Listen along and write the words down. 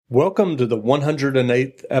Welcome to the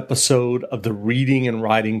 108th episode of the Reading and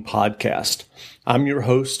Writing Podcast. I'm your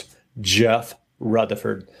host, Jeff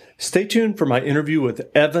Rutherford. Stay tuned for my interview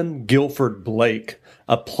with Evan Guilford Blake,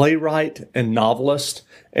 a playwright and novelist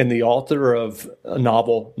and the author of a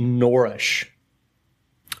novel, Nourish.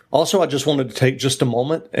 Also, I just wanted to take just a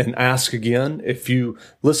moment and ask again, if you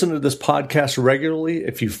listen to this podcast regularly,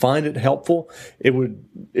 if you find it helpful, it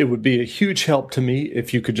would be a huge help to me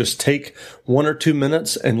if you could just take 1 or 2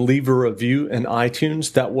 minutes and leave a review in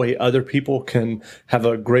iTunes. That way other people can have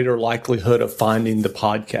a greater likelihood of finding the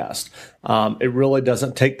podcast. It really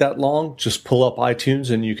doesn't take that long. Just pull up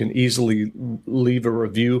iTunes and you can easily leave a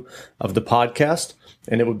review of the podcast,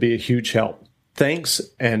 and it would be a huge help. Thanks,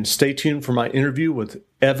 and stay tuned for my interview with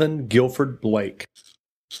Evan Guilford Blake.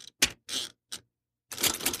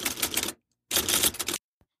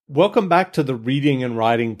 Welcome back to the Reading and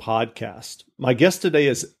Writing Podcast. My guest today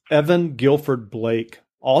is Evan Guilford Blake,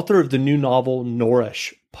 author of the new novel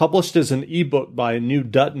Nourish, published as an ebook by a New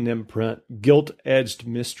Dutton imprint, Gilt-Edged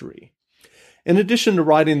Mystery. In addition to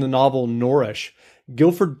writing the novel Nourish,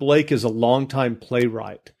 Guilford Blake is a longtime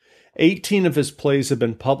playwright. 18 of his plays have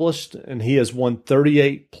been published, and he has won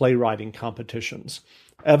 38 playwriting competitions.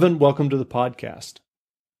 Evan, welcome to the podcast.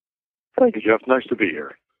 Thank you, Jeff. Nice to be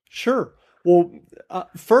here. Sure. Well,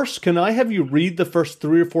 first, can I have you read the first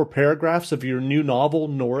 3 or 4 paragraphs of your new novel,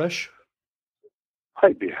 Nourish?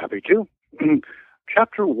 I'd be happy to.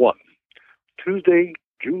 Chapter 1, Tuesday,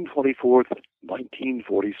 June 24th,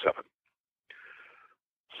 1947.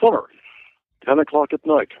 Summer, 10 o'clock at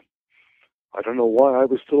night. I don't know why I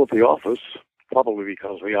was still at the office, probably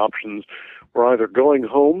because the options were either going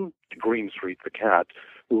home to Greenstreet the cat,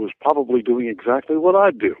 who was probably doing exactly what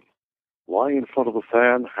I'd do, lie in front of the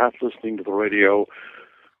fan, half listening to the radio,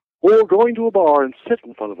 or going to a bar and sit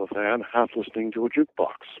in front of the fan, half listening to a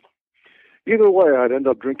jukebox. Either way, I'd end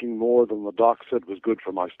up drinking more than the doc said was good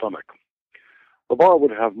for my stomach. The bar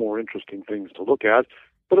would have more interesting things to look at,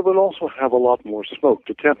 but it would also have a lot more smoke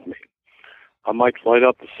to tempt me. I might light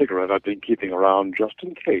up the cigarette I've been keeping around just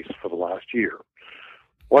in case for the last year.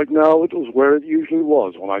 Right now, it was where it usually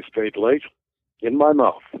was when I stayed late, in my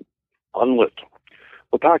mouth, unlit.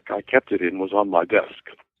 The pack I kept it in was on my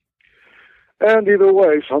desk. And either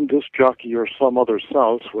way, some disc jockey or some other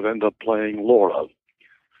souse would end up playing Laura.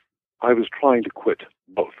 I was trying to quit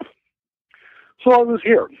both. So I was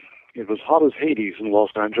here. It was hot as Hades in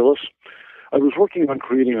Los Angeles. I was working on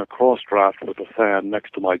creating a cross draft with a fan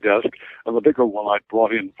next to my desk and the bigger one I'd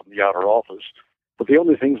brought in from the outer office, but the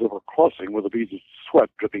only things that were crossing were the beads of sweat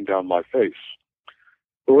dripping down my face.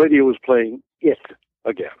 The radio was playing It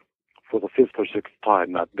again, for the 5th or 6th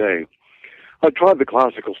time that day. I tried the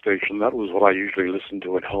classical station. That was what I usually listened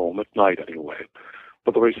to at home, at night anyway.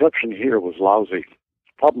 But the reception here was lousy,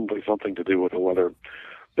 probably something to do with the weather.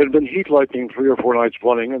 There'd been heat lightning 3 or 4 nights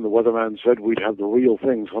running, and the weatherman said we'd have the real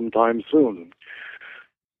thing sometime soon.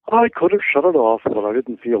 I could have shut it off, but I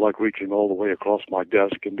didn't feel like reaching all the way across my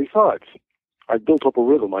desk, and besides, I'd built up a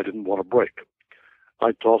rhythm I didn't want to break.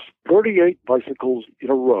 I tossed 38 bicycles in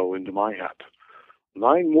a row into my hat.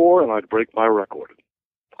 9 more, and I'd break my record.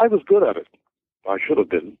 I was good at it. I should have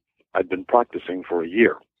been. I'd been practicing for a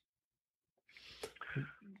year.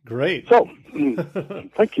 Great. So,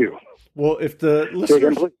 thank you. Well, if the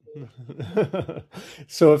listeners,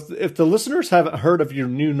 so if the listeners haven't heard of your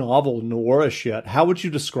new novel Nourish yet, how would you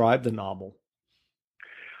describe the novel?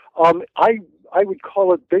 I would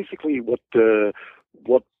call it basically what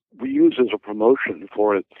we use as a promotion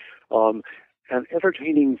for it, an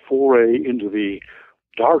entertaining foray into the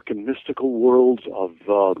dark and mystical worlds of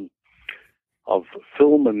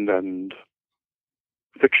film and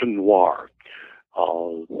fiction noir.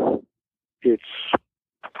 It's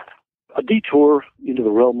a detour into the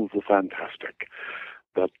realm of the fantastic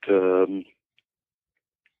that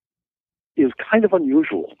is kind of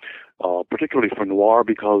unusual, particularly for noir,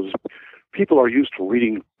 because people are used to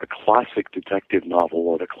reading the classic detective novel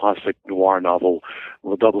or the classic noir novel,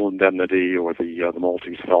 The Double Indemnity or the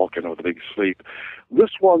Maltese Falcon or The Big Sleep.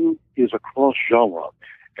 This one is a cross-genre,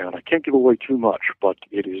 and I can't give away too much, but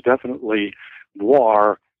it is definitely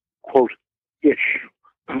noir, quote, ish.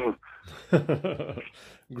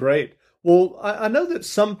 Great. Well, I know that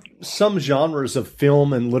some genres of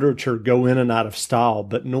film and literature go in and out of style,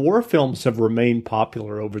 but noir films have remained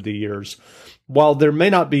popular over the years. While there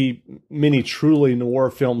may not be many truly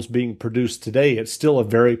noir films being produced today, it's still a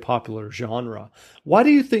very popular genre. Why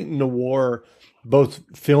do you think noir, both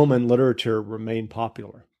film and literature, remain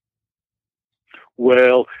popular?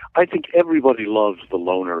 Well, I think everybody loves the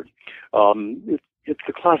loner. It's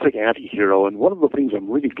the classic anti-hero, and one of the things I'm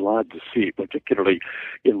really glad to see, particularly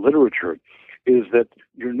in literature, is that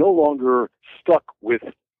you're no longer stuck with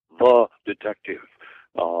the detective,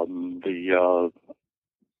 the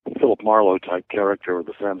Philip Marlowe type character or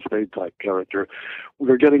the Sam Spade type character.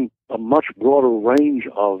 We're getting a much broader range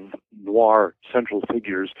of noir central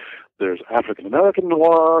figures. There's African American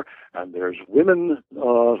noir, and there's women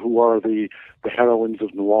who are the heroines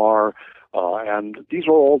of noir, and these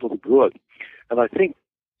are all to the good. And I think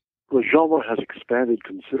the genre has expanded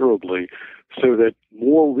considerably so that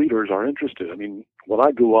more readers are interested. I mean, when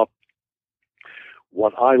I grew up,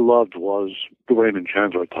 what I loved was the Raymond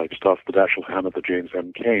Chandler type stuff, the Dashiell Hammett, the James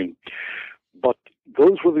M. Cain. But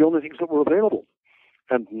those were the only things that were available.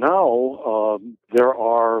 And now there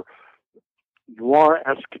are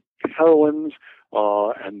noir-esque heroines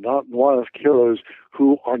and not noir-esque heroes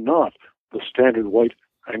who are not the standard white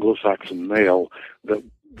Anglo-Saxon male that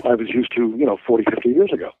I was used to, 40, 50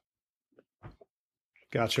 years ago.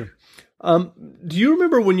 Gotcha. Do you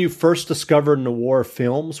remember when you first discovered noir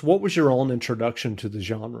films? What was your own introduction to the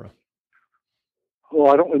genre?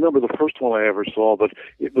 Well, I don't remember the first one I ever saw, but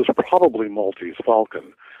it was probably Maltese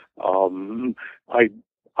Falcon.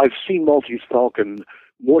 I've seen Maltese Falcon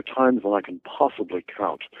more times than I can possibly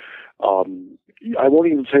count. I won't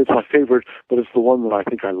even say it's my favorite, but it's the one that I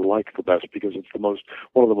think I like the best because it's one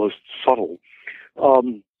of the most subtle.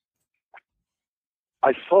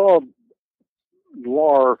 I saw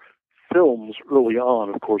noir films early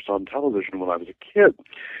on, of course, on television when I was a kid.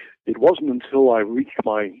 It wasn't until I reached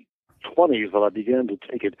my 20s that I began to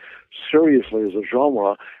take it seriously as a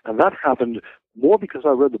genre, and that happened more because I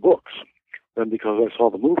read the books than because I saw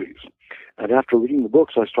the movies. And after reading the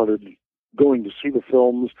books, I started going to see the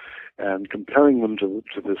films and comparing them to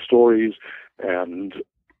the stories, and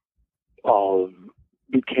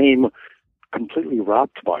became completely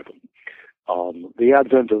wrapped by them. The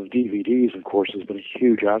advent of DVDs, of course, has been a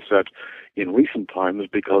huge asset in recent times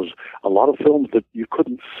because a lot of films that you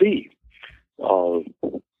couldn't see on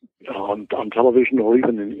television or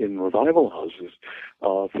even in revival houses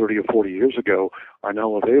 30 or 40 years ago are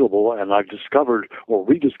now available, and I've discovered or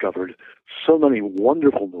rediscovered so many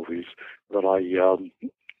wonderful movies that I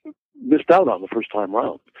missed out on the first time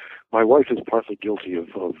round. My wife is partly guilty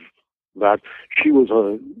of that. She was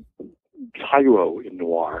a tyro in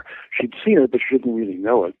noir. She'd seen it, but she didn't really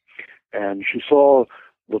know it. And she saw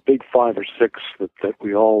the big 5 or 6 that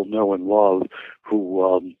we all know and love who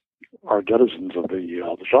are denizens of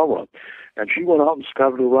the genre. And she went out and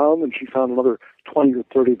scouted around, and she found another 20 or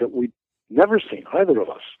 30 that we'd never seen, either of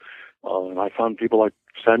us. And I found people like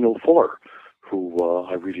Samuel Fuller, who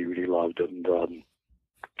I really, really loved. And,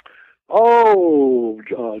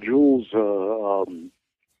 Jules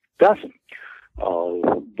Dassin.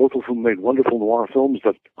 Both of whom made wonderful noir films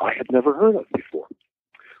that I had never heard of before.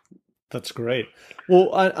 That's great. Well,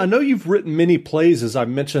 I know you've written many plays, as I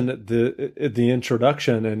mentioned at the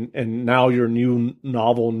introduction, and now your new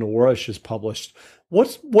novel, Noirish, is published.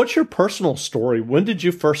 What's your personal story? When did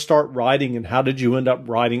you first start writing, and how did you end up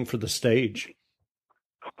writing for the stage?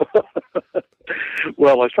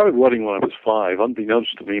 Well, I started writing when I was 5.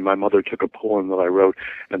 Unbeknownst to me, my mother took a poem that I wrote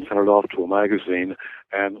and sent it off to a magazine.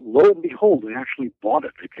 And lo and behold, they actually bought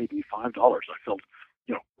it. They paid me $5. I felt,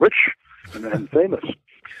 rich and famous.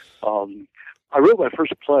 I wrote my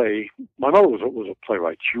first play. My mother was a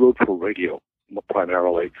playwright. She wrote for radio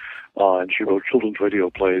primarily, and she wrote children's radio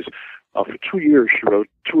plays. For 2 years, she wrote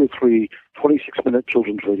 2 or 3 26-minute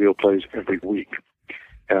children's radio plays every week.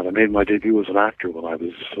 And I made my debut as an actor when I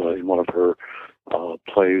was in one of her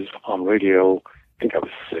plays on radio. I think I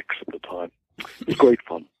was 6 at the time. It was great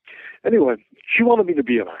fun. Anyway, she wanted me to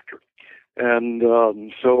be an actor. And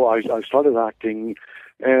so I started acting.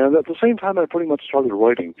 And at the same time, I pretty much started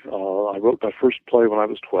writing. I wrote my first play when I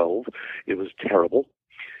was 12. It was terrible.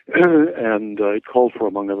 And it called for,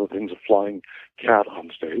 among other things, a flying cat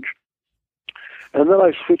on stage. And then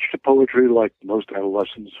I switched to poetry like most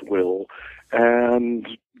adolescents will. And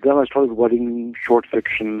then I started writing short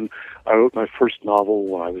fiction. I wrote my first novel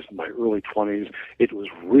when I was in my early 20s. It was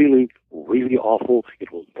really, really awful.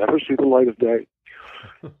 It will never see the light of day.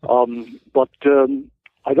 But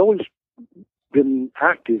I'd always been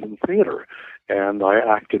active in theater, and I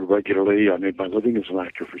acted regularly. I made my living as an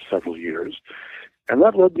actor for several years. And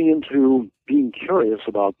that led me into being curious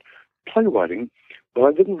about playwriting, but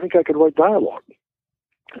I didn't think I could write dialogue.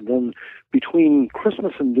 And then between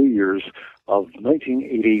Christmas and New Year's of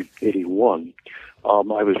 1980-81,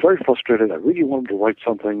 I was very frustrated. I really wanted to write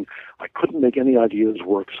something. I couldn't make any ideas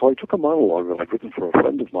work, so I took a monologue that I'd written for a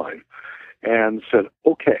friend of mine and said,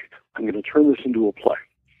 okay, I'm going to turn this into a play.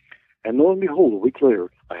 And lo and behold, a week later,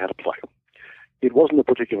 I had a play. It wasn't a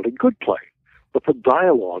particularly good play, but the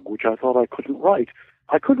dialogue, which I thought I couldn't write,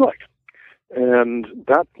 I could write. And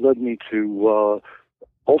that led me to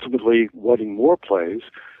ultimately writing more plays.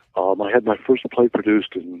 I had my first play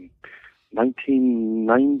produced in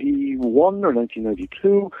 1991 or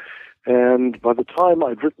 1992, and by the time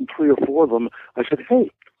I'd written 3 or 4 of them, I said, hey,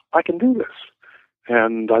 I can do this.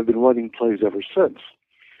 And I've been writing plays ever since.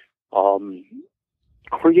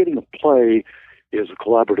 Creating a play is a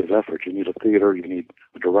collaborative effort. You need a theater, you need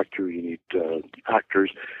a director, you need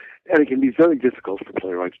actors, and it can be very difficult for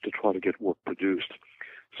playwrights to try to get work produced.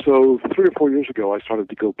 So 3 or 4 years ago, I started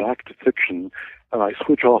to go back to fiction, and I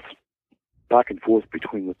switch off back and forth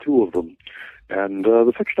between the two of them. And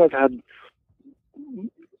the fiction I've had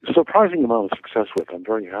a surprising amount of success with. I'm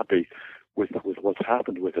very happy with what's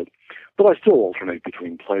happened with it. But I still alternate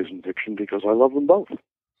between plays and fiction because I love them both.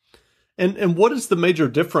 And what is the major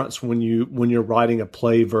difference when you're writing a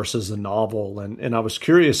play versus a novel? And I was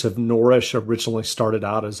curious if Nourish originally started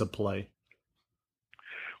out as a play.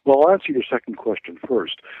 Well, I'll answer your second question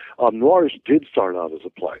first. Noirish did start out as a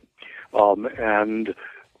play. And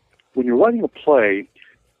when you're writing a play,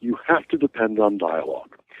 you have to depend on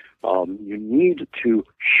dialogue. You need to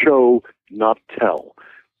show, not tell,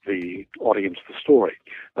 the audience the story.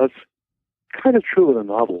 That's kind of true in a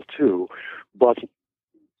novel, too, but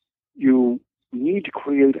you need to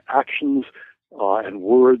create actions and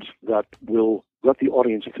words that will let the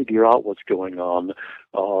audience figure out what's going on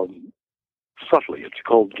subtly. It's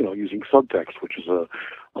called, using subtext, which is a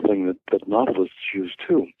thing that novelists use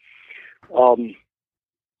too.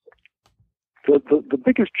 The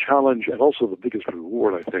biggest challenge and also the biggest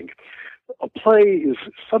reward, I think, a play is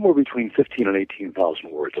somewhere between 15 and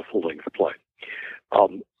 18,000 words, a full-length play.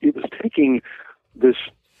 It was taking this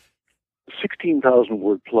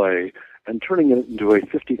 16,000-word play and turning it into a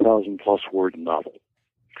 50,000-plus word novel.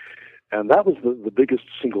 And that was the biggest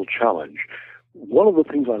single challenge. One of the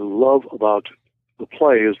things I love about the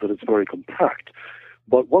play is that it's very compact.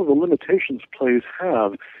 But one of the limitations plays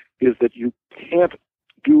have is that you can't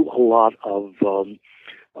do a lot of the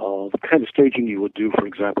kind of staging you would do, for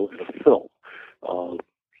example, in a film.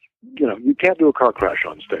 You can't do a car crash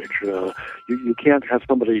on stage. You can't have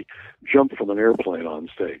somebody jump from an airplane on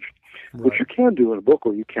stage, right, which you can do in a book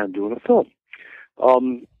or you can do in a film.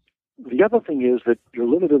 The other thing is that you're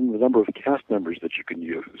limited in the number of cast members that you can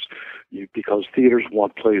use because theaters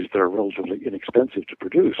want plays that are relatively inexpensive to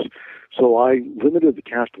produce. So I limited the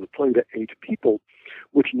cast of the play to 8 people,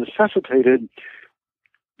 which necessitated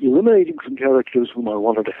eliminating some characters whom I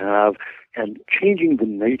wanted to have and changing the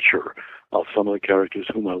nature of some of the characters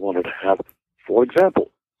whom I wanted to have. For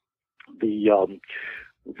example, there's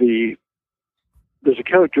a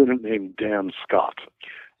character in it named Dan Scott.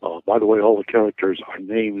 By the way, all the characters are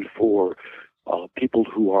named for people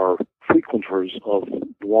who are frequenters of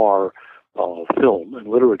noir film and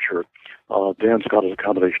literature. Dan Scott is a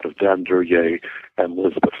combination of Dan Duryea and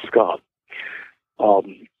Elizabeth Scott.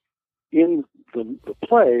 In the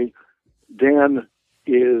play, Dan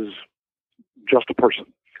is just a person.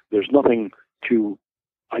 There's nothing to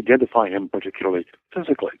identify him particularly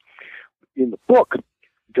physically. In the book,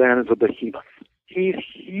 Dan is a behemoth. He's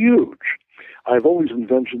huge. I've always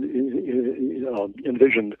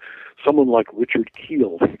envisioned someone like Richard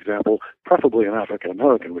Kiel, for example, preferably an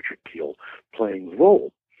African-American Richard Kiel, playing the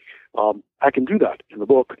role. I can do that in the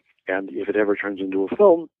book, and if it ever turns into a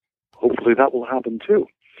film, hopefully that will happen too.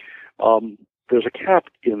 There's a cat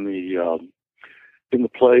in the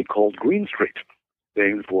play called Greenstreet,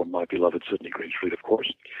 named for my beloved Sidney Greenstreet, of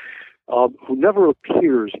course, who never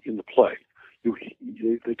appears in the play.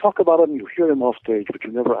 They talk about him, you hear him off stage, but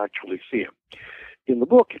you never actually see him. In the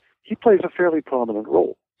book, he plays a fairly prominent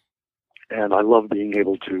role, and I love being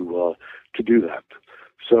able to do that.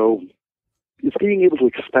 So it's being able to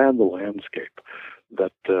expand the landscape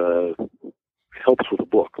that helps with the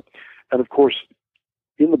book. And of course,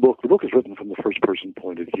 in the book is written from the first-person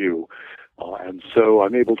point of view, and so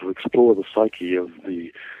I'm able to explore the psyche of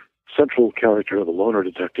the central character of the loner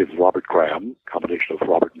detective, Robert Graham, combination of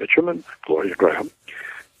Robert Mitchum and Gloria Graham,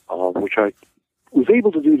 which I was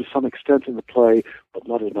able to do to some extent in the play, but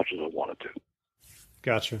not as much as I wanted to.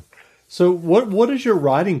 Gotcha. So what is your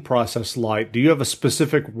writing process like? Do you have a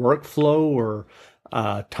specific workflow or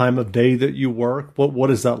time of day that you work?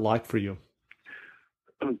 What is that like for you?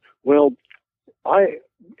 Well, I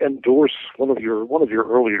endorse one of your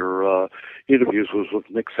earlier interviews was with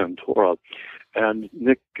Nick Santora, and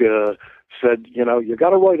Nick said, you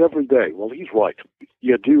got to write every day. Well, he's right.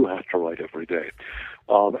 You do have to write every day,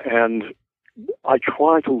 and I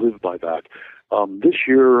try to live by that. This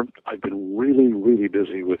year, I've been really, really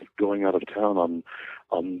busy with going out of town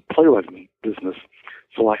on playwriting business,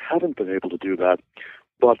 so I haven't been able to do that.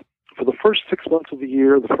 But for the first 6 months of the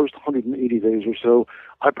year, the first 180 days or so,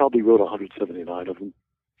 I probably wrote 179 of them.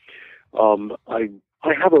 I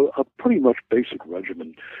have a pretty much basic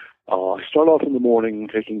regimen. I start off in the morning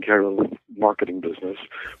taking care of marketing business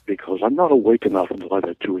because I'm not awake enough until I've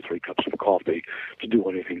had 2 or 3 cups of coffee to do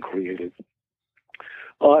anything creative.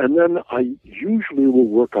 And then I usually will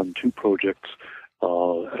work on 2 projects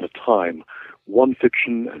at a time, one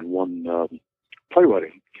fiction and one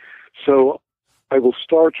playwriting. So I will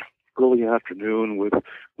start early afternoon with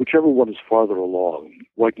whichever one is farther along.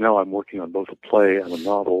 Right now I'm working on both a play and a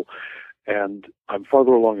novel, and I'm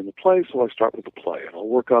farther along in the play, so I start with the play, and I'll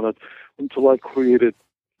work on it until I've created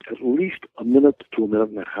at least a minute to a minute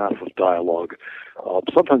and a half of dialogue,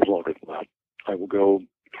 sometimes longer than that. I will go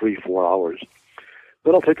 3-4 hours.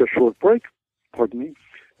 Then I'll take a short break,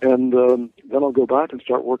 and then I'll go back and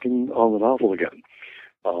start working on the novel again.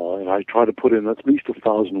 And I try to put in at least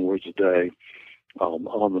 1,000 words a day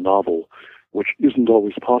on the novel, which isn't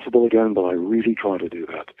always possible again, but I really try to do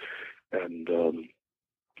that. And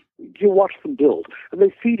you watch them build, and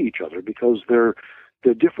they feed each other because they're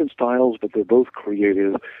different styles, but they're both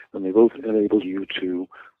creative, and they both enable you to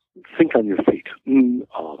think on your feet. One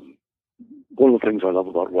of the things I love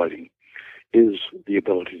about writing is the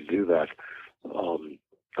ability to do that.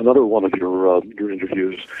 Another one of your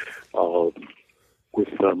interviews with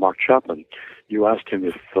Mark Chapman, you asked him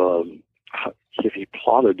if he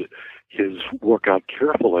plotted his work out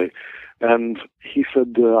carefully, and he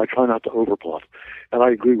said, I try not to overplot. And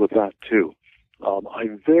I agree with that, too. I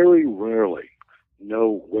very rarely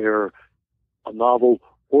know where a novel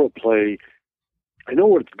or a play, I know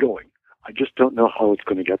where it's going. I just don't know how it's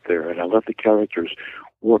going to get there, and I let the characters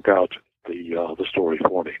work out the story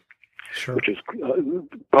for me, sure. Which is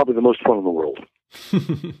probably the most fun in the world.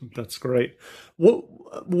 That's great.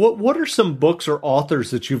 What are some books or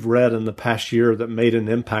authors that you've read in the past year that made an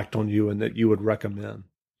impact on you and that you would recommend?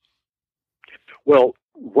 Well,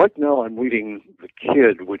 right now I'm reading The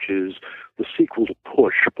Kid, which is the sequel to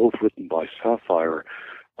Push, both written by Sapphire.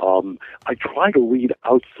 I try to read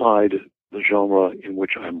outside the genre in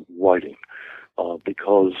which I'm writing,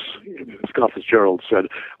 because Scott Fitzgerald said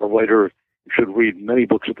a writer should read many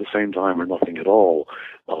books at the same time or nothing at all,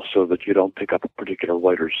 so that you don't pick up a particular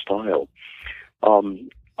writer's style.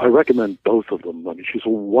 I recommend both of them. I mean, she's a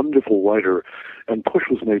wonderful writer, and Push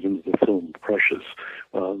was made into the film Precious.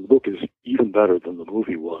 The book is even better than the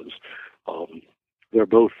movie was. They're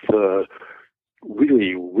both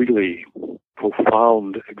really, really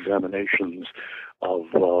profound examinations of,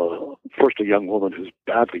 first, a young woman who's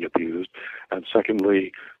badly abused, and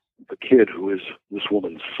secondly, the kid who is this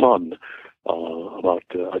woman's son about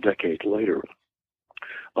a decade later.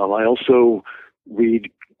 I also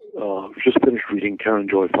just finished reading Karen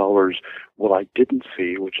Joy Fowler's What I Didn't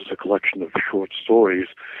See, which is a collection of short stories.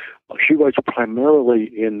 She writes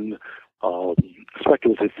primarily in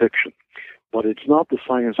speculative fiction, but it's not the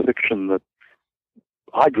science fiction that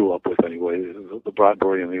I grew up with anyway, the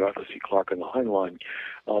Bradbury and the Arthur C. Clarke and the Heinlein.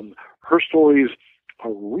 Her stories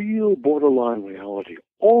are real borderline reality,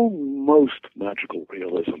 almost magical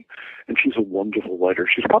realism, and she's a wonderful writer.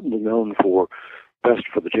 She's probably known best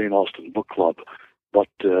for the Jane Austen Book Club, but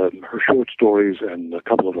her short stories and a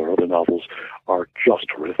couple of her other novels are just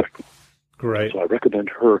terrific. Great. So I recommend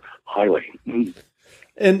her highly.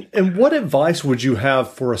 And what advice would you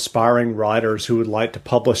have for aspiring writers who would like to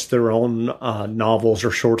publish their own novels or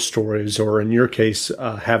short stories, or in your case,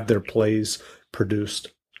 have their plays produced?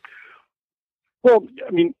 Well, I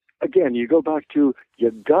mean, again, you go back to,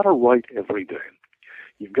 you've got to write every day.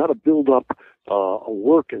 You've got to build up a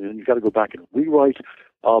work, and then you've got to go back and rewrite.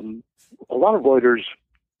 A lot of writers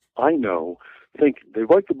I know think they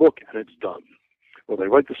write the book and it's done, or they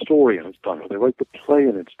write the story and it's done, or they write the play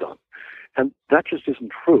and it's done. And that just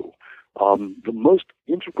isn't true. The most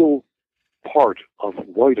integral part of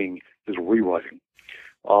writing is rewriting.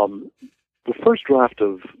 The first draft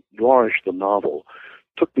of Noirish, the novel,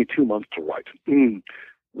 took me 2 months to write.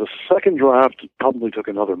 The second draft probably took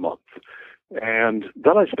another month. And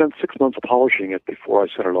then I spent 6 months polishing it before I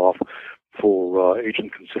sent it off for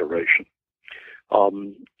agent consideration.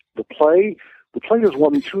 The play has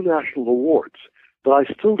won 2 national awards, but I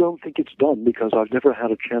still don't think it's done because I've never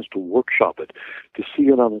had a chance to workshop it, to see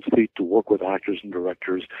it on its feet, to work with actors and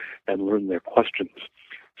directors and learn their questions.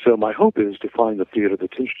 So my hope is to find a theater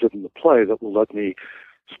that's interested in the play that will let me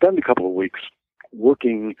spend a couple of weeks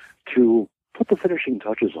working to put the finishing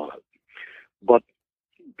touches on it. But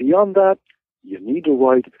beyond that, you need to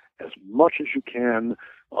write as much as you can.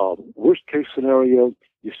 Worst case scenario,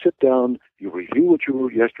 you sit down, you review what you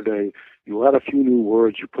wrote yesterday, you add a few new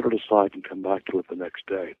words, you put it aside and come back to it the next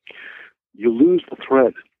day. You lose the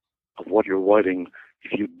thread of what you're writing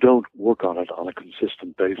if you don't work on it on a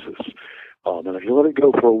consistent basis. And if you let it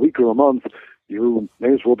go for a week or a month, you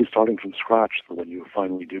may as well be starting from scratch when you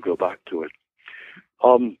finally do go back to it.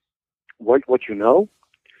 Write what you know.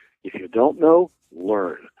 If you don't know,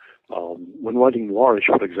 learn. When writing Noirish,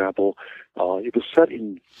 for example, it was set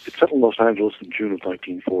in Los Angeles in June of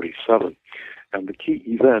 1947, and the key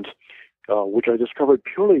event, which I discovered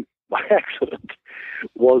purely by accident,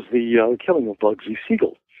 was the killing of Bugsy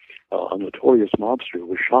Siegel, a notorious mobster who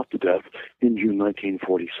was shot to death in June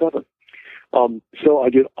 1947. So I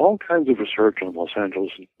did all kinds of research on Los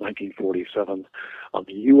Angeles in 1947, on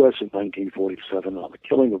the U.S. in 1947, on the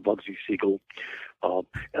killing of Bugsy Siegel.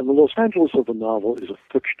 And the Los Angeles of the novel is a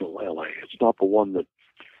fictional L.A. It's not the one that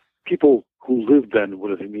people who lived then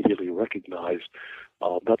would have immediately recognized.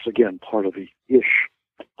 That's, again, part of the ish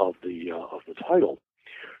of the title.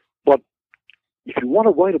 But if you want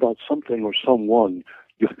to write about something or someone,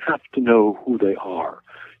 you have to know who they are.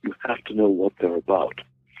 You have to know what they're about.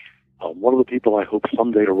 One of the people I hope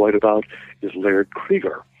someday to write about is Laird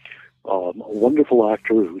Krieger, a wonderful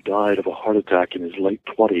actor who died of a heart attack in his late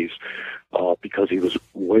 20s because he was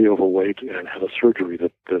way overweight and had a surgery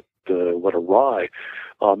that went awry.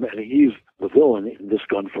 And he's the villain in This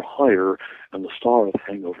Gun for Hire and the star of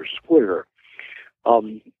Hangover Square.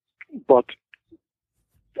 But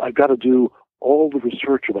I've got to do all the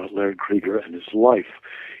research about Laird Krieger and his life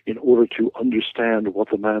in order to understand what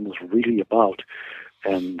the man was really about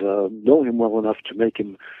and know him well enough to make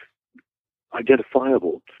him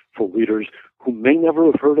identifiable for readers who may never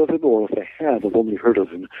have heard of him, or if they have only heard of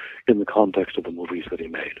him in the context of the movies that he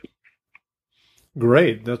made.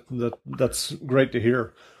 Great. That's great to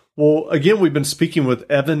hear. Well, again, we've been speaking with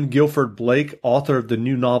Evan Guilford Blake, author of the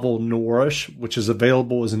new novel Noirish, which is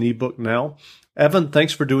available as an ebook now. Evan,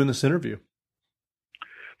 thanks for doing this interview.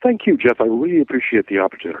 Thank you, Jeff. I really appreciate the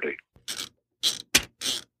opportunity.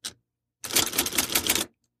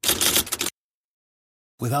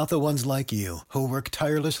 Without the ones like you, who work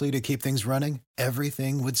tirelessly to keep things running,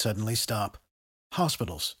 everything would suddenly stop.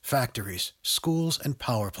 Hospitals, factories, schools, and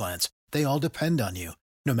power plants, they all depend on you.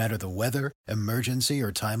 No matter the weather, emergency,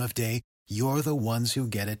 or time of day, you're the ones who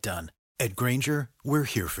get it done. At Grainger, we're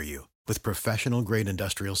here for you with professional-grade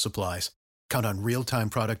industrial supplies. Count on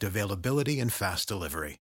real-time product availability and fast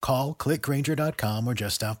delivery. Call, click Grainger.com, or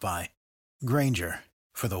just stop by. Grainger,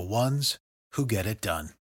 for the ones who get it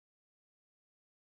done.